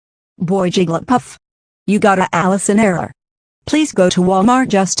Boy Jigglypuff. You got a Allison Error. Please go to Walmart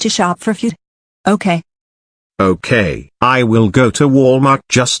just to shop for food. Okay. Okay, I will go to Walmart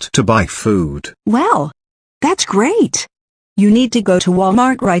just to buy food. Well, that's great. You need to go to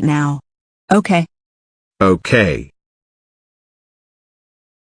Walmart right now. Okay. Okay.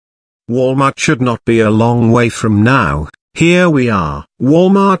 Walmart should not be a long way from now. Here we are.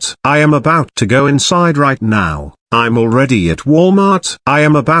 Walmart. I am about to go inside right now. I'm already at Walmart. I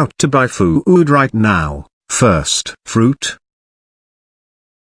am about to buy food right now. First, fruit.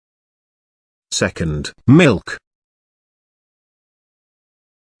 Second, milk.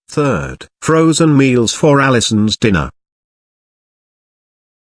 Third, frozen meals for Allison's dinner.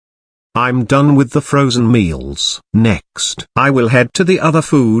 I'm done with the frozen meals. Next, I will head to the other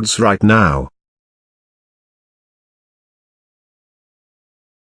foods right now.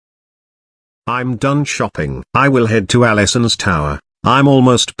 I'm done shopping. I will head to Allison's tower. I'm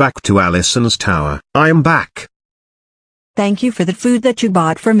almost back to Allison's tower. I am back. Thank you for the food that you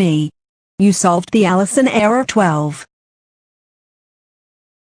bought for me. You solved the Allison Error 12.